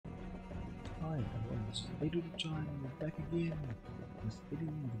time. Everyone was just 8 at a time and we're back again with Eddie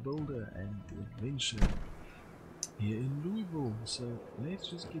the Builder and the adventure here in Louisville. So let's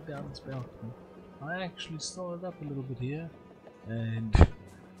just get down this balcony. I actually started up a little bit here and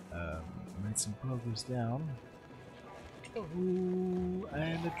made some progress down. Oh,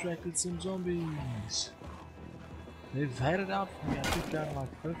 and attracted some zombies. They've had it out for me. I took down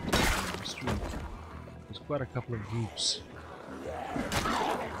like 50 on the street. There's quite a couple of groups.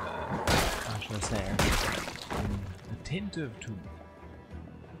 How should I say? Attentive to me.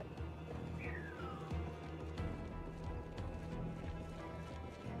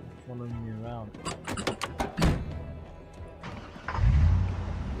 Following me around.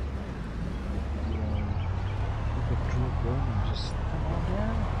 Just come on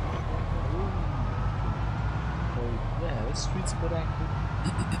down. So yeah, this street's a bit active.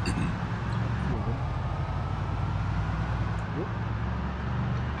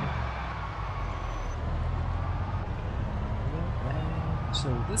 So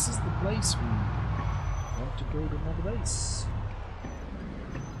this is the place we want to build another base.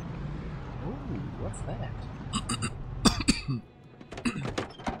 Oh, what's that?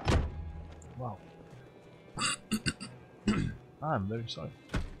 Wow. I'm very sorry.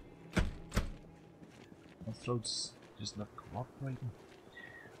 My throat's just not cooperating.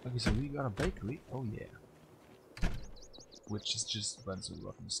 Okay, so we got a bakery. Oh yeah. Which is just a bunch of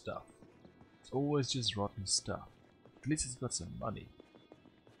rotten stuff. It's always just rotten stuff. At least it's got some money.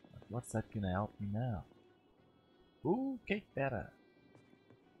 But what's that gonna help me now? Ooh, cake batter.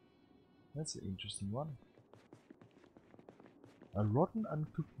 That's an interesting one. A rotten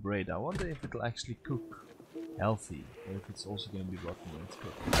uncooked bread. I wonder if it'll actually cook healthy, or if it's also going to be rotten when it's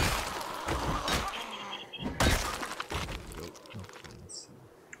cooked. Okay, let's see.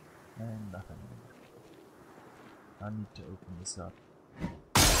 And nothing. I need to open this up.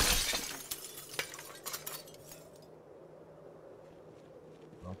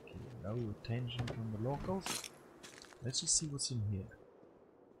 Okay, no attention from the locals. Let's just see what's in here.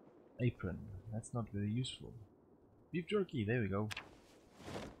 Apron. That's not very useful. Beef jerky. There we go.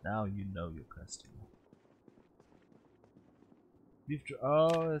 Now you know your customer.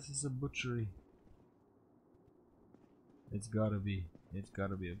 Oh, this is a butchery. It's gotta be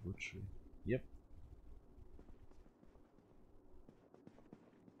a butchery. Yep.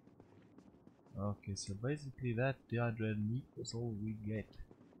 Okay, so basically that dehydrated meat was all we get.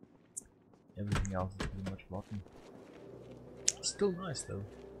 Everything else is pretty much rotten. Still nice though.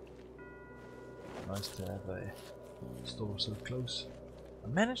 Nice to have a store so close. I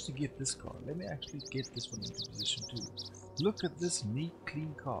managed to get this car. Let me actually get this one into position too. Look at this neat,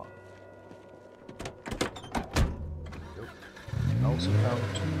 clean car. I also found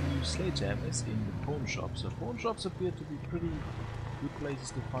 2 new sledgehammers in the pawn shop. So pawn shops appear to be pretty good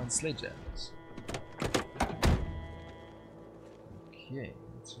places to find sledgehammers. Okay,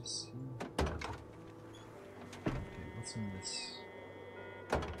 let's just see. Okay, what's in this?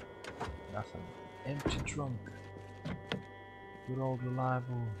 Nothing. Empty trunk. Good old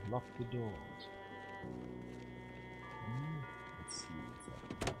reliable. Lock the doors. Let's see what's that.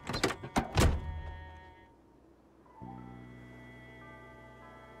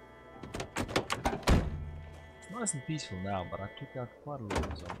 It's nice and peaceful now, but I took out quite a lot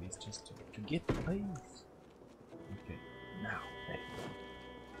of zombies just to get the base. Okay, now back.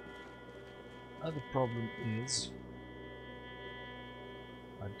 Other problem is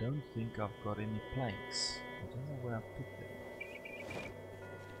I don't think I've got any planks. I don't know where I put them.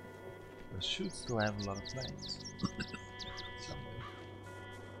 I should still have a lot of planks. Somewhere.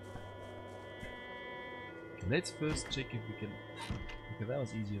 Okay, let's first check if we can. Okay, that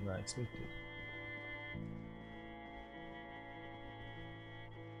was easier than I expected.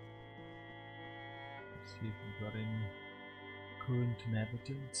 Let's see if we've got any current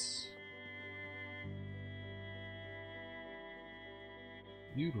inhabitants.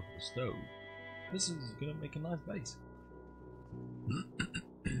 Beautiful stove. This is gonna make a nice base.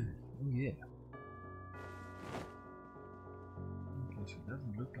 Oh yeah. Okay, so it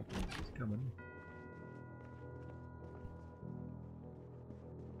doesn't look like it's coming.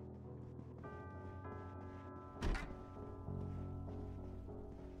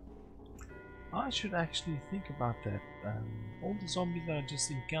 I should actually think about that. All the zombies that I just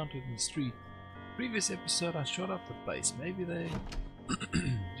encountered in the street. Previous episode I shot up the place. Maybe they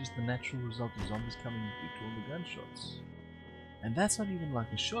just the natural result of zombies coming due to all the gunshots. And that's not even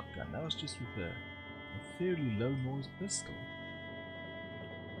like a shotgun, that was just with a fairly low noise pistol.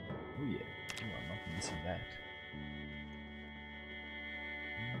 Oh yeah, oh, I'm not missing that.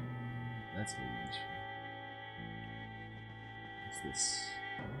 That's very useful. What's this?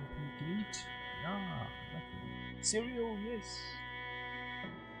 Anything you can eat? Cereal, yes.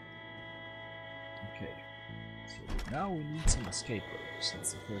 Okay. So now we need some escape ropes.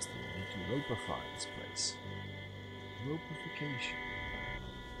 That's the first thing. We need to ropeify this place. Ropeification.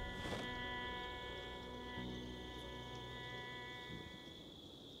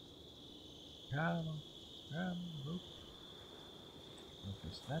 Come on, rope.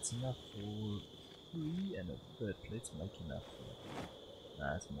 Okay, so that's enough for 3 and a bit. Let's make enough for...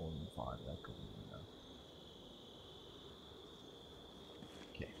 Nah, that's more than 5. That could be enough.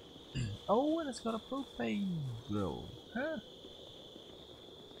 Okay. Oh, and it's got a propane grill. Huh?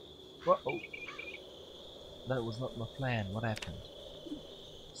 Uh-oh. That was not my plan. What happened?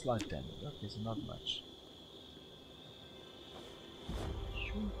 Slight damage. Okay, so not much.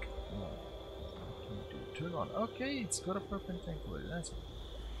 Shrink. Oh, what can we do? Turn on. Okay, it's got a propane tank for it. That's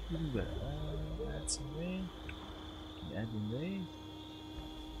even better. Add some there. Can add in there.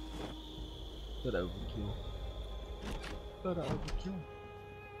 But overkill. But overkill.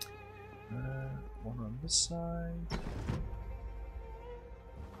 One on this side.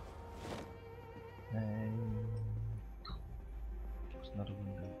 And there's not a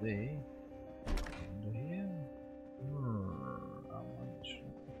window there. Window here. I want to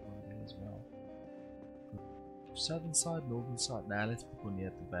put one there as well. Southern side, northern side. Now let's put one here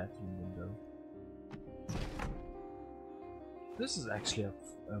at the bathroom window. This is actually a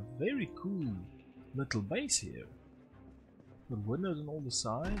very cool little base here. With windows on all the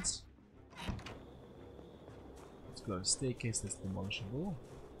sides. It's got a staircase that's demolishable.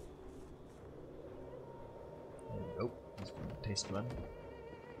 There we go. Let's do a test run.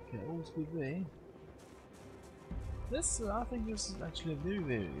 Okay, all's good there. This, I think this is actually a very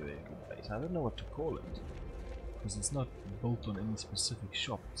good base. I don't know what to call it. Because it's not built on any specific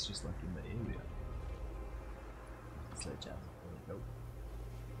shop, it's just like in the area. Sledgehammer, there we go.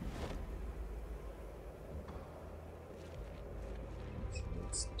 So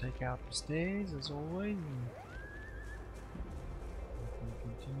let's take out the stairs as always and we can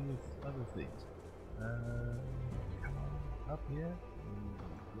continue with other things. Come on, up here. There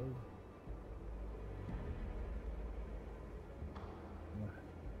we go.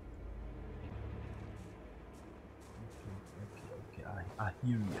 Okay, I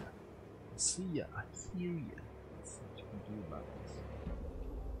hear ya. I see ya, I hear ya. Let's see what you can do about this.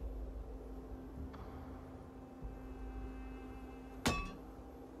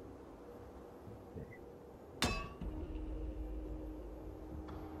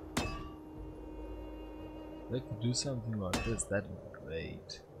 If they could do something like this, that would be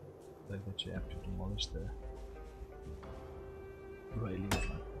great. Like that you have to demolish the railings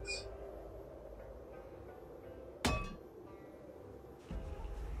like this.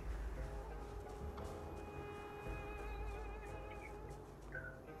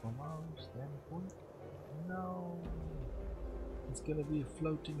 From our standpoint, no, it's gonna be a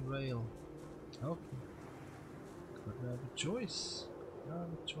floating rail. Okay, but now the choice,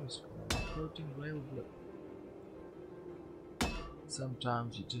 floating rail blip.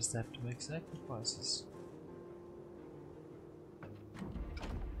 Sometimes you just have to make sacrifices.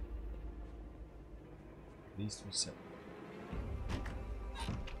 At least we said.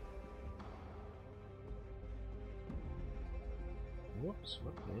 Whoops,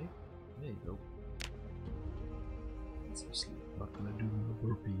 what day? There you go. Let's sleep. Not gonna do no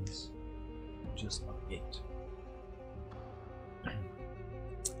burpees. Just not yet.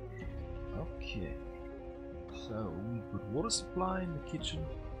 Okay. So we've got water supply in the kitchen.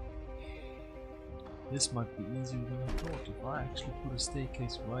 This might be easier than I thought. If I actually put a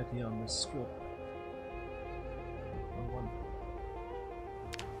staircase right here on this strip. I want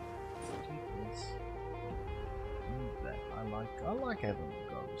staircase. Move that. I like having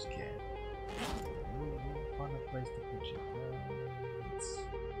a garbage can. We'll find a place to put it. It's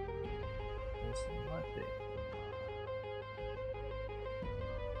right there.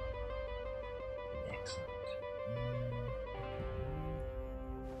 Excellent.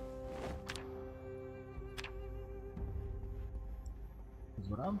 Because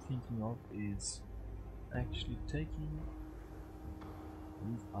what I'm thinking of is actually taking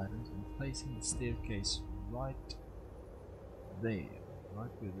these items and placing the staircase right there,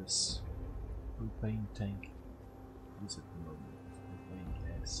 right where this propane tank is at the moment.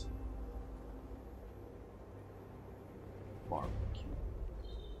 Propane gas. Barbecue.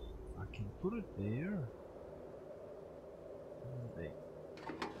 I can put it there. And there.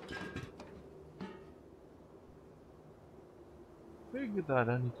 Very good that I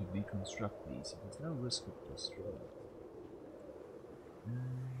don't need to deconstruct these. There's no risk of destroying.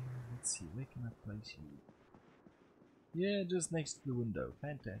 Let's see, where can I place you? Yeah, just next to the window.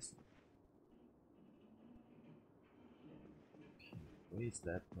 Fantastic. Where's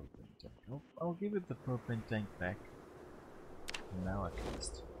that propane tank? I'll give it the propane tank back. Now at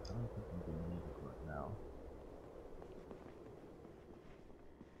least. I don't think I'm gonna need it right now.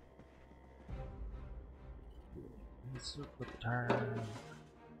 It's super time.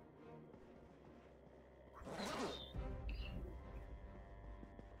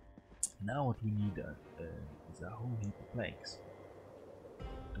 Now what we need is a whole heap of planks.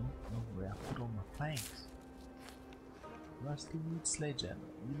 Don't know where I put all my planks. Do I still need sledgehammer?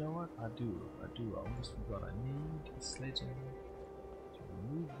 You know what? I do. I almost forgot. I need a sledgehammer to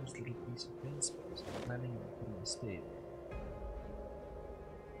remove this little piece of fence because I'm planning on putting a stair there.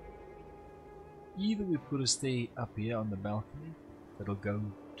 Either we put a stair up here on the balcony that'll go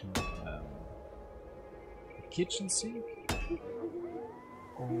to the kitchen sink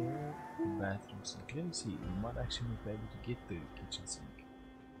or the bathroom sink. Let me see. We might actually not be able to get the kitchen sink.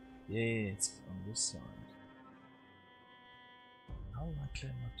 Yeah, it's on this side. How will I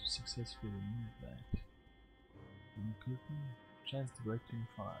claim not to successfully remove that? Curtain, chance to break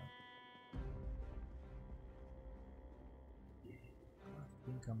 25. Yeah, I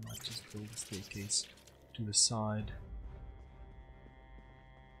think I might just build a staircase to the side.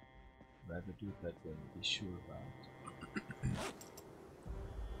 Rather do it that way and be sure about it.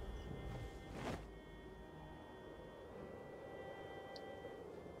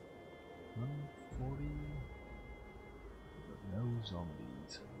 140. No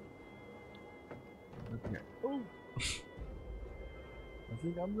zombies. Okay. Oh! I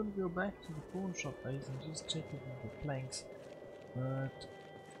think I'm gonna go back to the pawn shop base and just check if the planks. But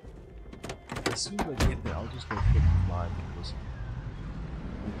as soon as I get there, I'll just go flip and fly because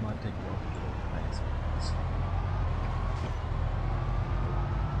it might take a while to get all the planks in place.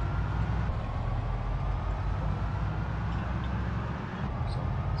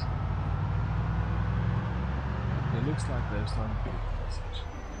 It looks like they're starting to get the message.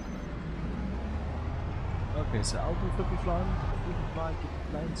 Okay, so I'll do flippy fly, get the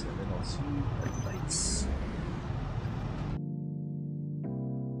planks, and then I'll see you at the base.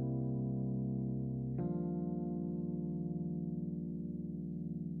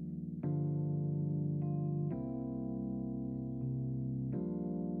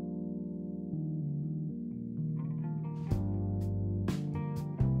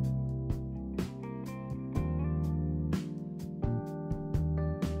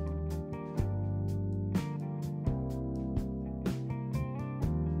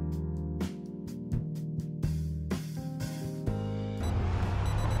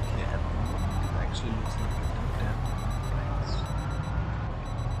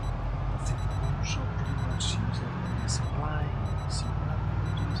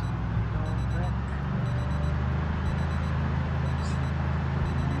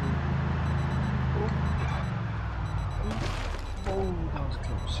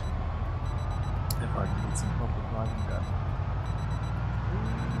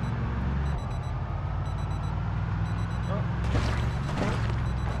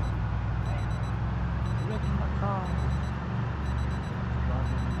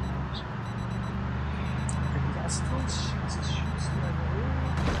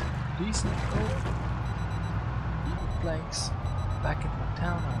 Decent planks back at my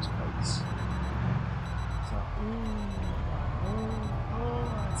townhouse place. So,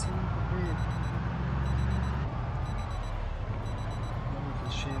 that's a little bit. Wanted to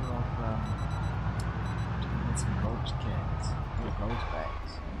share off some garbage cans, little garbage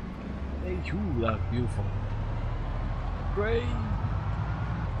bags. Hey, you look beautiful. Great,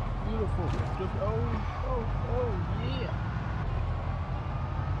 beautiful. Oh, yeah.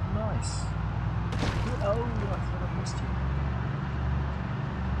 Nice. Oh, I thought I missed you.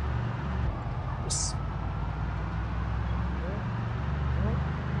 Yes.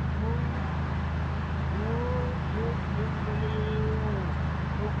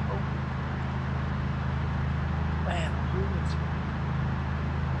 Man, I'm doing it.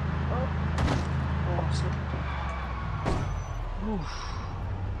 Oh, awesome. Oof.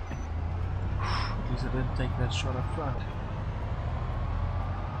 At least I didn't take that shot up front.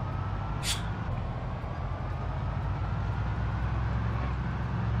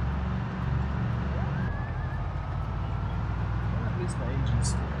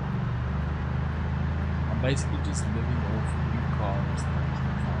 I'm basically just living off new cars.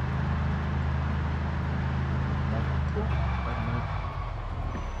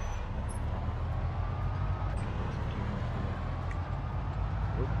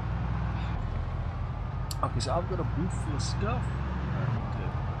 Okay, so I've got a booth full of stuff.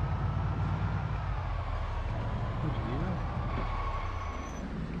 Put here.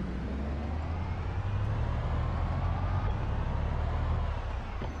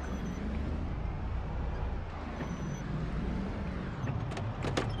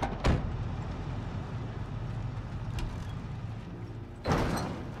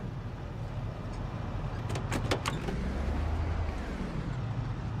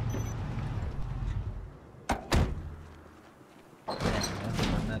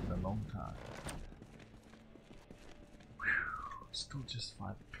 time. Whew, still just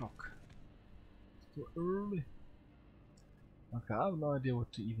 5 o'clock. Still early. Okay, I have no idea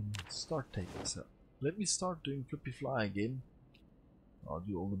what to even start taking, so let me start doing flippy fly again. I'll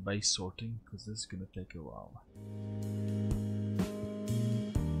do all the base sorting because this is gonna take a while.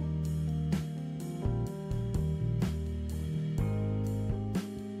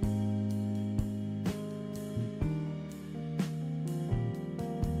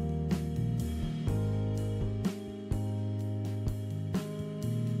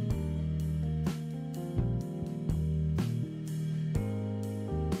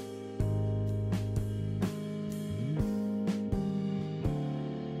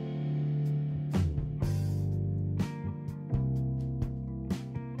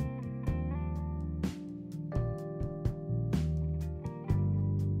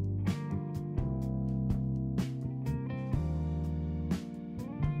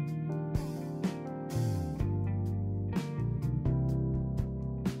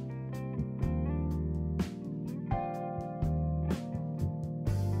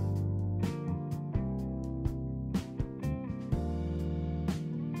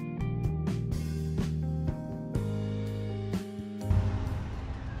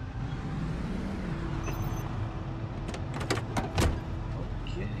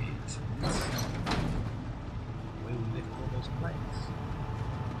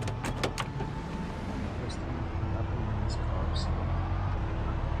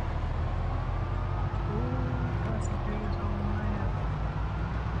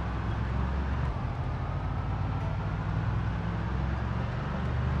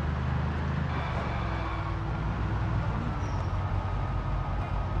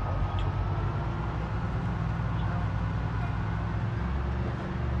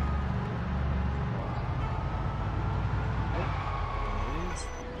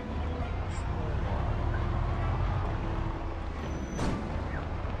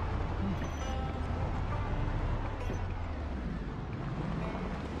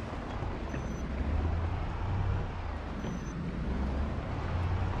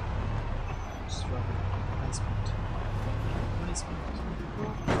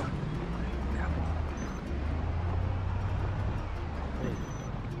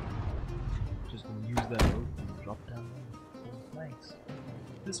 Just gonna use that rope and drop down there. Thanks.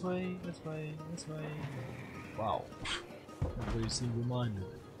 This way, this way, this way. Wow. I'm very single-minded.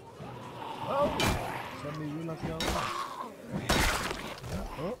 Oh! Suddenly realized you're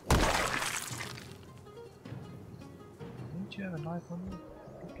oh! Didn't you have a knife on you?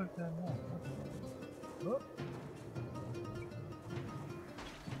 Look like that knife. Oh!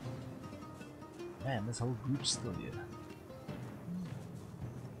 Man, this whole group's still here.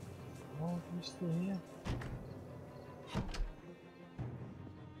 Oh, you're still here?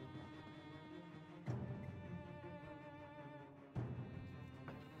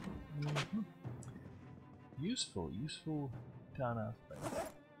 Useful townhouse space.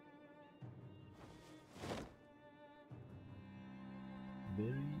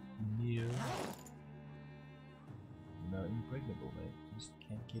 Very near. No, impregnable, they just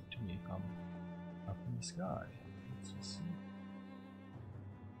can't get to me if I'm up in the sky. Let's just see.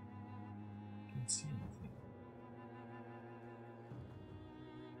 Can't see anything.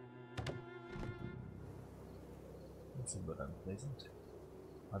 That's a bit unpleasant.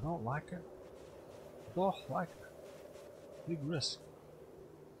 I don't like it. Don't like it. Big risk.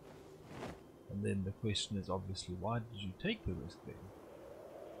 And then the question is obviously, why did you take the risk then?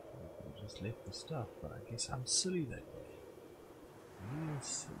 You just left the stuff, but I guess I'm silly that way. Real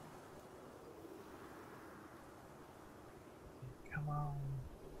silly. Come on.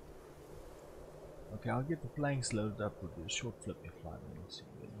 Okay, I'll get the planks loaded up with the short flippy fly and we'll see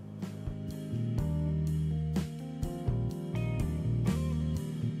where.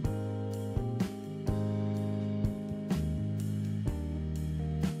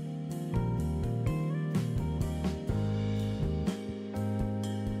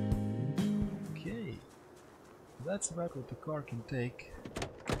 That's about what the car can take.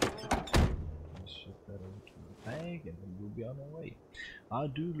 Let's shift that over to the bag and then we'll be on our way. I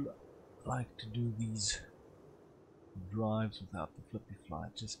do like to do these drives without the flippy fly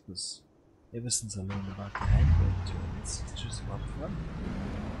just because ever since I learned about the handbrake turn, it's just a lot of fun.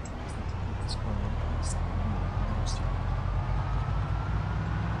 Just have to keep this car on the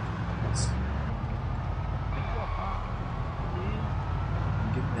I'm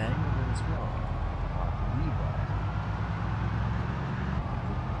getting the hang of it as well. I believe I am.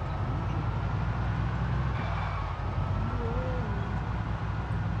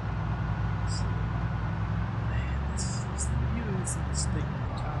 Stick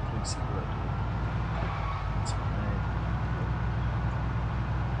time to accelerate.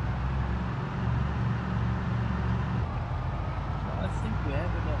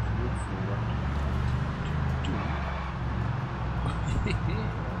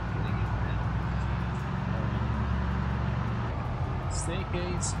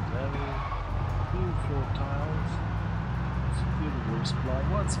 staircase, level, 2 floor tiles, secure the water supply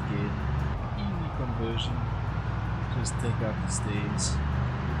once again, easy conversion, just take out the stairs,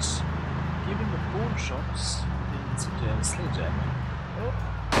 which, given the pawn shops, means that you have a sledgehammer. Oh!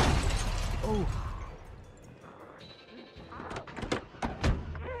 Oh!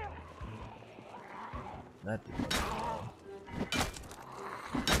 That did not go well.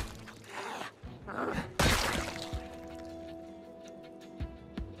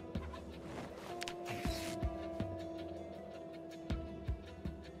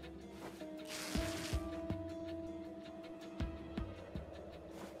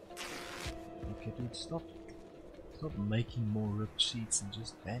 Okay, dude, stop making more ripped sheets and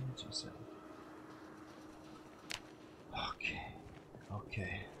just bandage yourself.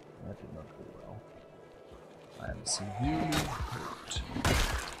 Okay, that did not go well. I am severely hurt.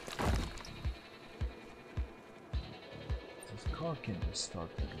 This car can just start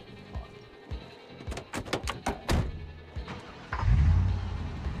moving on.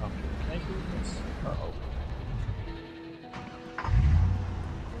 Okay, thank goodness. Uh-oh.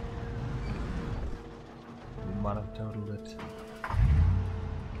 We might have totaled it. I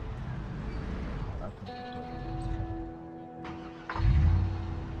think we totaled it.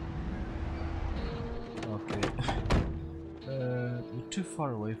 Okay. We're too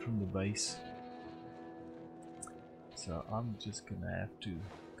far away from the base. So I'm just gonna have to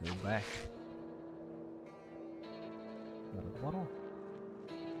go back. Got a bottle?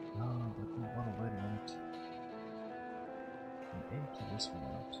 No, got no bottle, wait a minute. And empty this one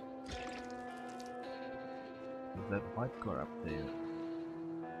out. With that white car up there.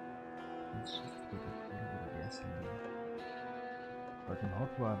 Let's just put a little bit of gas in there. If I can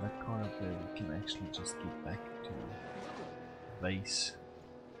hotwire that car up there, we can actually just get back to the base.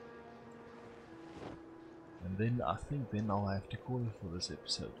 And then I think I'll have to call it for this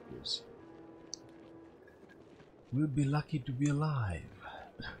episode, because we'll be lucky to be alive.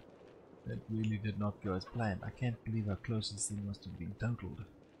 That really did not go as planned. I can't believe how close this thing must have been totaled.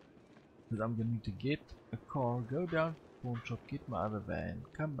 Because I'm gonna need to get a car, go down to the pawn shop, get my other van,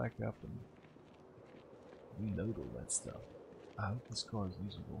 come back up and reload all that stuff. I hope this car is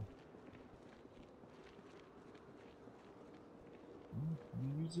usable.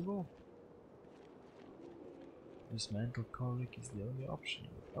 Usable? Dismantle car rig is the only option.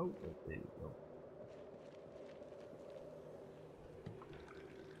 Oh, there you go.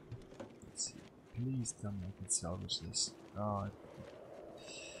 Let's see. Please tell me I can salvage this. Oh,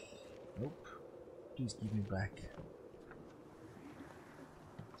 nope. Please give me back.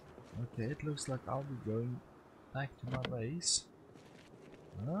 Okay, it looks like I'll be going back to my base.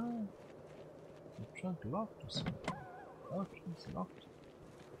 Ah, the trunk locked or something. Oh, trunk's locked.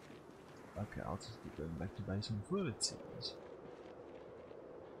 Okay, I'll just be going back to base on foot, it seems.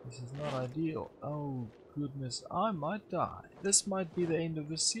 This is not ideal. Oh goodness, I might die. This might be the end of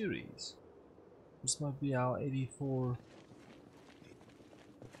the series. This might be how 84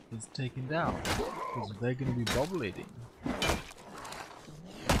 is taken down. Because they're going to be bobbleheading.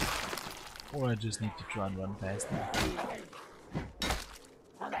 Or I just need to try and run past them.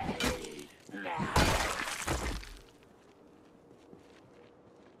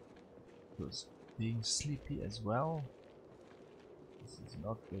 Because being sleepy as well, this is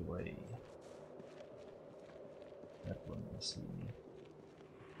not the way. That one will see me.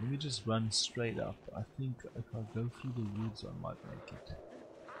 Let me just run straight up. I think if I go through the woods I might make it.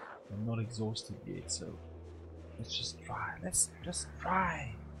 I'm not exhausted yet, so let's just try. Let's just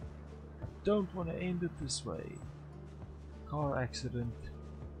try. I don't want to end it this way. Car accident.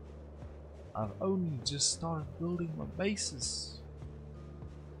 I've only just started building my bases.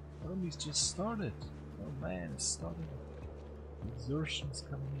 Only just started. Oh man, it's starting. Exertion's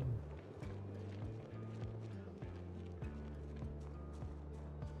coming in.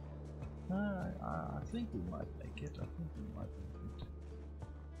 I think we might make it. I think we might make it.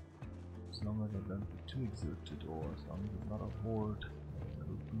 As long as I don't get too exerted, or as long as it's not a horde, a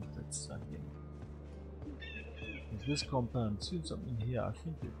little group that's stuck in. With this compound, as soon as I'm in here, I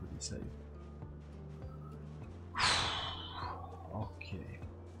think we're pretty safe. Okay.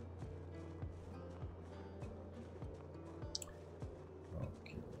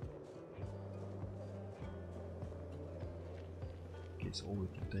 Guess all we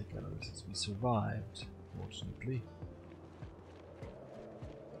can take out of this is we survived, fortunately.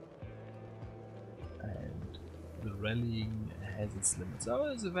 And the rallying has its limits. Oh,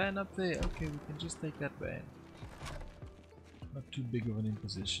 there's a van up there. Okay, we can just take that van. Not too big of an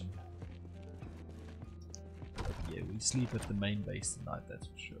imposition. But yeah, we sleep at the main base tonight, that's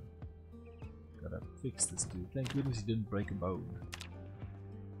for sure. Gotta fix this dude. Thank goodness he didn't break a bone.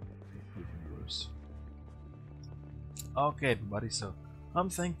 worse. Okay everybody, so I'm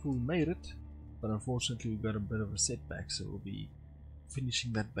thankful we made it, but unfortunately we got a bit of a setback, so we'll be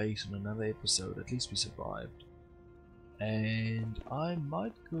finishing that base on another episode. At least we survived. And I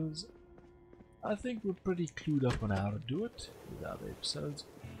might, because I think we're pretty clued up on how to do it with other episodes.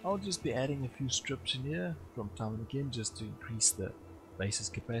 I'll just be adding a few strips in here from time and again just to increase the base's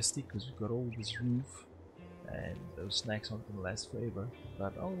capacity, because we've got all this roof and those snacks aren't going to last forever.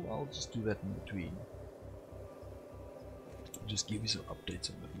 But I'll just do that in between. Just give you some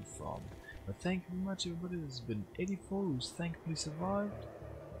updates on the roof farm. But thank you very much everybody. This has been 84 who's thankfully survived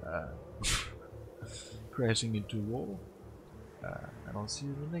crashing into a wall. And I'll see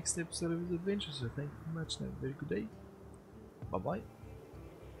you in the next episode of his adventure. So thank you very much and have a very good day. Bye bye.